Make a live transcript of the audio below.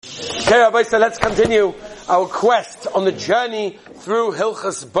Okay, Rabbi, so let's continue our quest on the journey through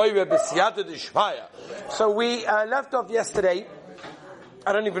Hilchos Boire B'Siyata D'Shvaya. So we left off yesterday.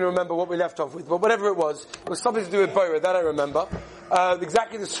 I don't even remember what we left off with, but whatever it was something to do with Boire, that I remember.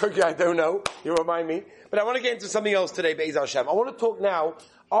 Exactly the story I don't know, you remind me. But I want to get into something else today, Be'ez Hashem. I want to talk now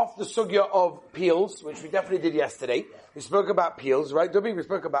off the sugya of peels, which we definitely did yesterday. We spoke about peels, right? Dubi, we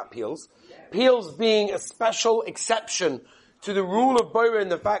spoke about peels. Peels being a special exception to the rule of Boire in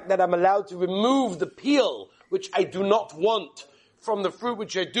the fact that I'm allowed to remove the peel, which I do not want, from the fruit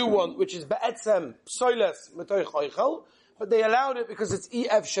which I do want, which is Be'etzem, Psoiles, Metoich Oichel, but they allowed it because it's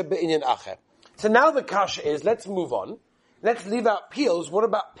E'ev Shebe'inyan Acher. So now the kasha is, let's move on. Let's leave out peels. What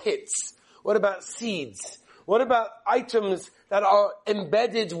about pits? What about seeds? What about items that are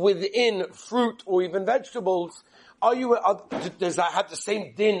embedded within fruit or even vegetables? Does that have the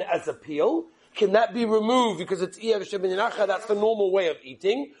same din as a peel? Can that be removed because it's E'ev Shebe'inyan Acher, that's the normal way of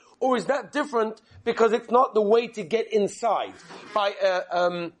eating? Or is that different because it's not the way to get inside? By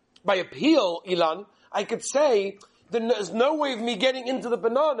a peel, Ilan, I could say, then there's no way of me getting into the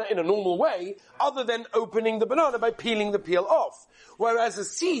banana in a normal way other than opening the banana by peeling the peel off. Whereas a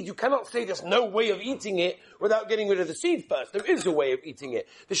seed, you cannot say there's no way of eating it without getting rid of the seed first. There is a way of eating it.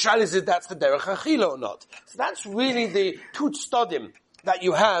 The shal is if that's the derech achila or not. So that's really the tut stadim that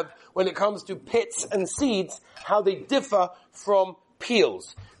you have when it comes to pits and seeds, how they differ from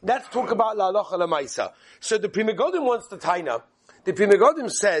peels. Let's talk about la halacha lemaisa. So the Pri Megadim wants to taina. The Pri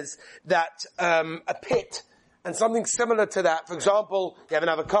Megadim says that a pit and something similar to that, for example, you have an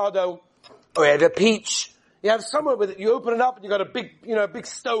avocado or you have a peach. You have somewhere with it, you open it up and you got a big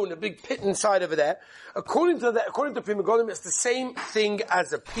stone, a big pit inside over there. According to Pri Megadim, it's the same thing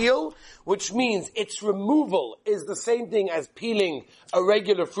as a peel, which means its removal is the same thing as peeling a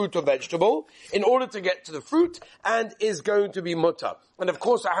regular fruit or vegetable in order to get to the fruit and is going to be mutter. And of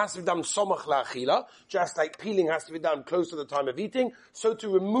course, it has to be done somach la'achila, just like peeling has to be done close to the time of eating, so to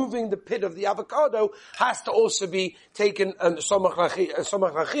removing the pit of the avocado has to also be taken somach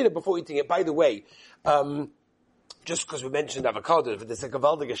la'achila before eating it. By the way, just because we mentioned avocado, but there's a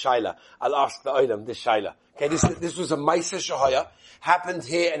gavaldige shaila, I'll ask the olam this shaila. Okay, this was a Maisa Shahaya, happened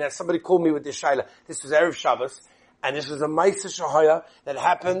here, and as somebody called me with this shaila, this was Erev Shabbos, and this was a Maisa Shahaya that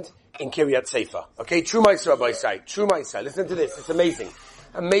happened in Kiryat Sefer. Okay, true Maisa Rabbi Say, true Maisa. Listen to this, it's amazing.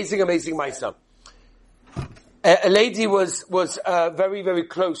 Amazing Maisa. A lady was very, very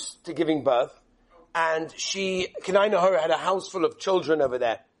close to giving birth, and she, Kenai Nahora, had a house full of children over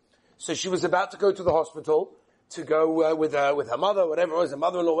there. So she was about to go to the hospital to go with her mother, whatever it was, her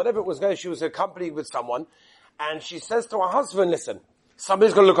mother-in-law, whatever it was going. She was accompanied with someone, and she says to her husband, "Listen,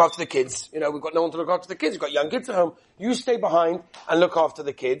 somebody's going to look after the kids. We've got no one to look after the kids. We've got young kids at home. You stay behind and look after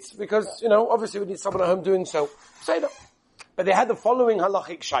the kids because obviously we need someone at home doing so." Say that. But they had the following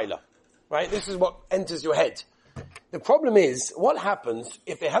halachic shaila, right? This is what enters your head. The problem is, what happens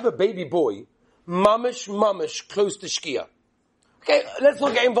if they have a baby boy, mamish, close to shkia? Okay, let's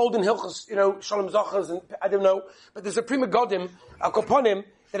not get involved in Hilchos, Shalom Zachas, and I don't know, but there's a Pri Megadim, Akoponim,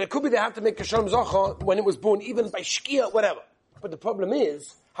 that it could be they have to make a Shalom Zacha when it was born, even by Shkia, whatever. But the problem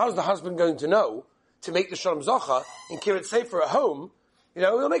is, how's the husband going to know to make the Shalom Zacha in Kiryat Sefer at home?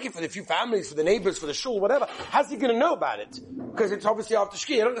 He'll make it for the few families, for the neighbors, for the shul, whatever. How's he going to know about it? Because it's obviously after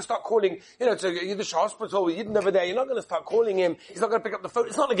Shkia. You're not going to start calling, to Yiddish hospital, you didn't over there. You're not going to start calling him. He's not going to pick up the phone.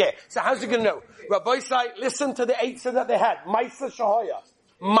 It's not a get. So how's he going to know? Rabbi Sai, listen to the eitzah that they had. Maisa Shahaya.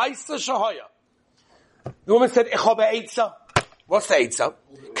 The woman said, Echobe eitzah. What's the eitzah?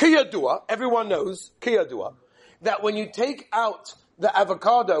 Kiyadua. Everyone knows, Kiyadua, that when you take out the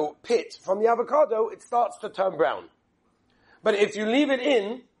avocado pit from the avocado, it starts to turn brown. But if you leave it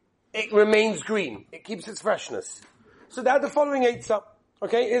in, it remains green. It keeps its freshness. So they had the following eitzah.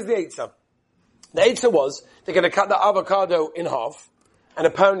 Okay, here's the eitzah. The eitzah was, they're going to cut the avocado in half, and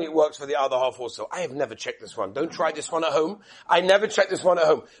apparently it works for the other half also. I have never checked this one. Don't try this one at home. I never checked this one at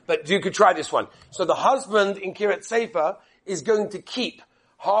home. But you could try this one. So the husband in Kiryat Sefer is going to keep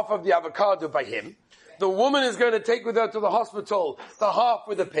half of the avocado by him. The woman is going to take with her to the hospital the half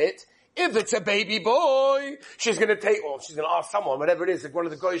with the pit. If it's a baby boy, she's going to ask someone, whatever it is, like one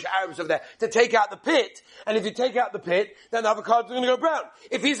of the Goyish Arabs over there, to take out the pit. And if you take out the pit, then the avocado's going to go brown.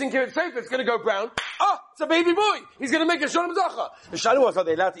 If he's in Kiryat Sefer, it's going to go brown. It's a baby boy. He's going to make a Shalom Zacha. The Shaila was, are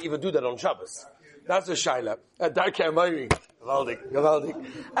they allowed to even do that on Shabbos? That's the Shaila. Gavaldik.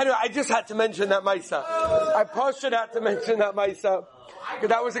 Anyway, I just had to mention that Maisa. I partially had to mention that Maisa. Because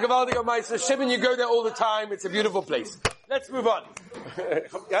that was the Gavaldik of Maisa. Shimon, you go there all the time. It's a beautiful place. Let's move on.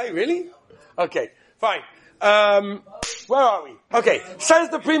 Yeah, really? Okay, fine. Where are we? Okay, says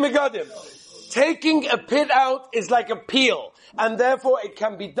the Pri Megadim. Taking a pit out is like a peel, and therefore it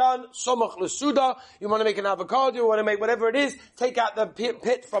can be done, somach l'suda, you want to make an avocado, you want to make whatever it is, take out the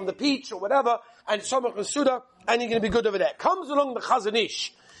pit from the peach or whatever, and somach l'suda, and you're going to be good over there. Comes along the Chazon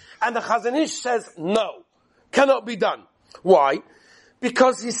Ish, and the Chazon Ish says, no, cannot be done. Why?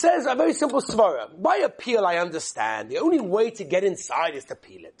 Because he says a very simple svara. By a peel, I understand. The only way to get inside is to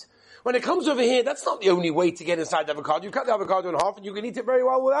peel it. When it comes over here, that's not the only way to get inside the avocado. You cut the avocado in half and you can eat it very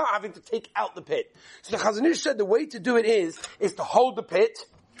well without having to take out the pit. So the Chazon Ish said the way to do it is to hold the pit,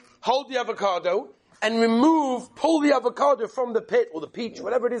 hold the avocado, and pull the avocado from the pit, or the peach,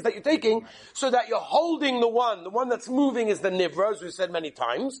 whatever it is that you're taking, so that you're holding the one that's moving is the nivra, as we said many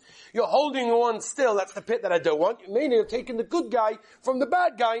times. You're holding the one still, that's the pit that I don't want. Mainly you're taking the good guy from the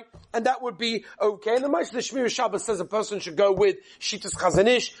bad guy, and that would be okay. And the Ma'aseh Shmir Shabbos says a person should go with Shitas Chazon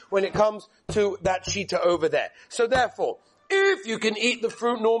Ish when it comes to that Shita over there. So therefore, if you can eat the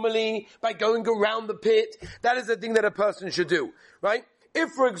fruit normally by going around the pit, that is the thing that a person should do, right?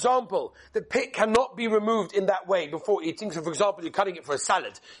 If, for example, the pit cannot be removed in that way before eating, so for example, you're cutting it for a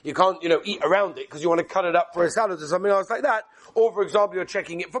salad, you can't, eat around it because you want to cut it up for a salad or something else like that, or for example, you're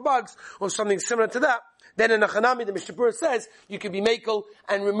checking it for bugs or something similar to that, then in a Chanami, the Mishnah Berurah says, you can be makel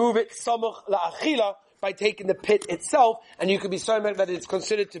and remove it samach la'achila by taking the pit itself, and you can be so mad that it's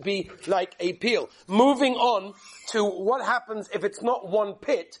considered to be like a peel. Moving on to what happens if it's not one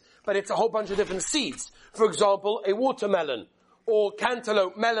pit, but it's a whole bunch of different seeds. For example, a watermelon, or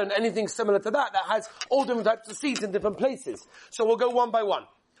cantaloupe, melon, anything similar to that has all different types of seeds in different places. So we'll go one by one.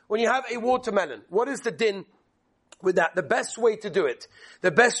 When you have a watermelon, what is the din with that? The best way to do it, the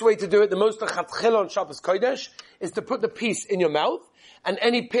most lechatchila on Shabbos Kodesh, is to put the piece in your mouth, and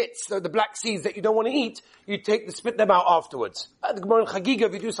any pits, the black seeds that you don't want to eat, you spit them out afterwards. At the Gemara in Chagiga,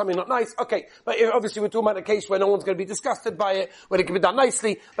 if you do something not nice, okay, but obviously we're talking about a case where no one's going to be disgusted by it, where it can be done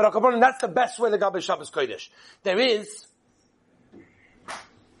nicely, but that's the best way to go by Shabbos Kodesh. There's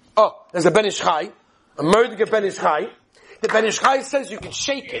a Ben Ish Chai, a Murdiga Ben Ish Chai. The Ben Ish Chai says you can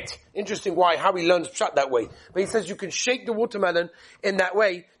shake it. Interesting how he learns pshat that way. But he says you can shake the watermelon in that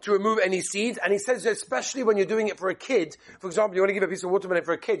way to remove any seeds. And he says especially when you're doing it for a kid, for example, you want to give a piece of watermelon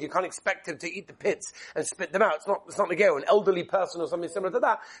for a kid, you can't expect him to eat the pits and spit them out. It's not Negeo, an elderly person or something similar to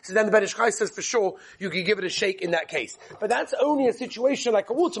that. So then the Ben Ish Chai says for sure you can give it a shake in that case. But that's only a situation like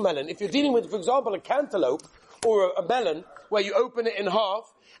a watermelon. If you're dealing with, for example, a cantaloupe or a melon, where you open it in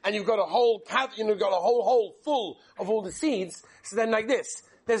half, and you've got a whole hole full of all the seeds, so then like this,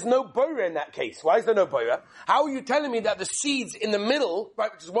 there's no boira in that case. Why is there no boira? How are you telling me that the seeds in the middle,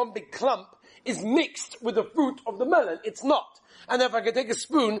 right, which is one big clump, is mixed with the fruit of the melon? It's not. And if I could take a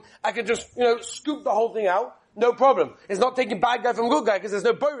spoon, I could just, scoop the whole thing out. No problem. It's not taking bad guy from good guy because there's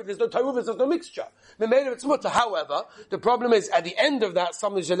no boira, there's no taruvas, there's no mixture. However, the problem is at the end of that,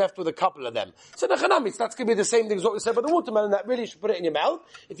 sometimes you're left with a couple of them. So the chanamis, that's going to be the same thing as what we said about the watermelon, that really you should put it in your mouth.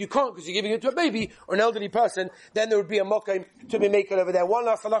 If you can't because you're giving it to a baby or an elderly person, then there would be a mokim to be making over there. One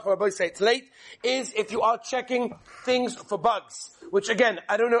last halacha, Rabbi say it's late, is if you are checking things for bugs. Which again,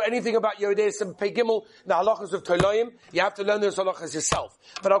 I don't know anything about Yeridei and Pei Gimel, the halachas of Toloyim. You have to learn those halachas yourself.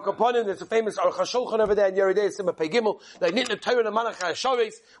 But Al Kaponim, there's a famous Aruch HaShulchan over there in Yeridei and Pei Gimel, like Nitna Torah and Malach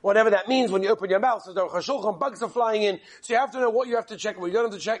HaShavis, whatever that means when you open your mouth. So the Aruch HaShulchan, bugs are flying in. So you have to know what you have to check. What you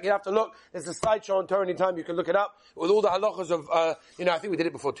don't have to check, you have to look. There's a slideshow on Torah anytime, you can look it up. With all the halachas of, I think we did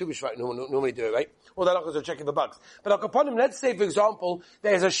it before Tu B'Shvat, normally do it, right? All the halachas of checking for bugs. But Al Kaponim, let's say for example,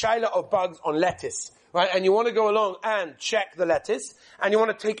 there's a shaila of bugs on lettuce. Right, and you want to go along and check the lettuce, and you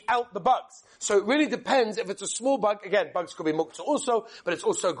want to take out the bugs. So it really depends if it's a small bug. Again, bugs could be muktzah also, but it's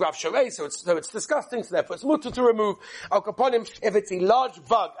also grav sharei, so it's disgusting, so therefore it's mutter to remove. Al kaponim, if it's a large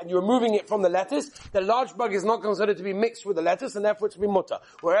bug and you're removing it from the lettuce, the large bug is not considered to be mixed with the lettuce, and therefore it's to be mutter.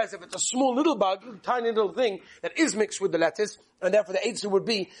 Whereas if it's a small little bug, tiny little thing that is mixed with the lettuce, and therefore the eitzah would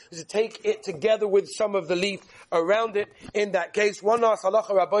be to take it together with some of the leaf around it. In that case, one last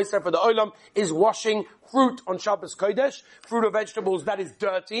halacha Rabbi said for the olam is washing fruit on Shabbos Kodesh, fruit or vegetables that is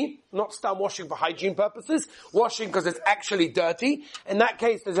dirty, not start washing for hygiene purposes, washing because it's actually dirty. In that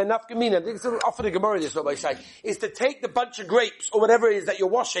case, there's enough gemina. This is often the Gemara, this is what I say, is to take the bunch of grapes or whatever it is that you're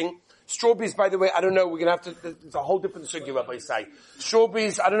washing. Strawberries, by the way, I don't know, we're going to have to, it's a whole different sugi, Rabbi say.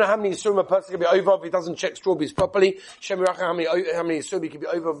 Strawberries, I don't know how many yisurim a person can be over if he doesn't check strawberries properly. Shem Yirachah, how many yisurim he can be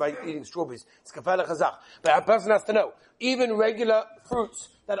over by eating strawberries. It's kafala chazach. But a person has to know, even regular fruits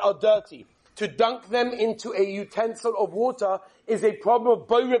that are dirty, to dunk them into a utensil of water is a problem of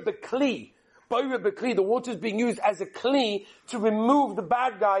boirib the kli, boire b'kli, the water is being used as a kli to remove the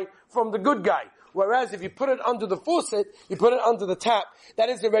bad guy from the good guy. Whereas if you put it under the faucet, you put it under the tap, that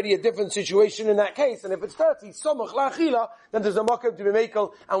is already a different situation in that case. And if it's dirty, somach la'achila, then there's a mokum to be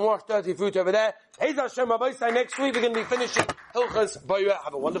makel and wash dirty fruit over there. Next week we're going to be finishing Hilchos Boyer.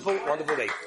 Have a wonderful, wonderful day.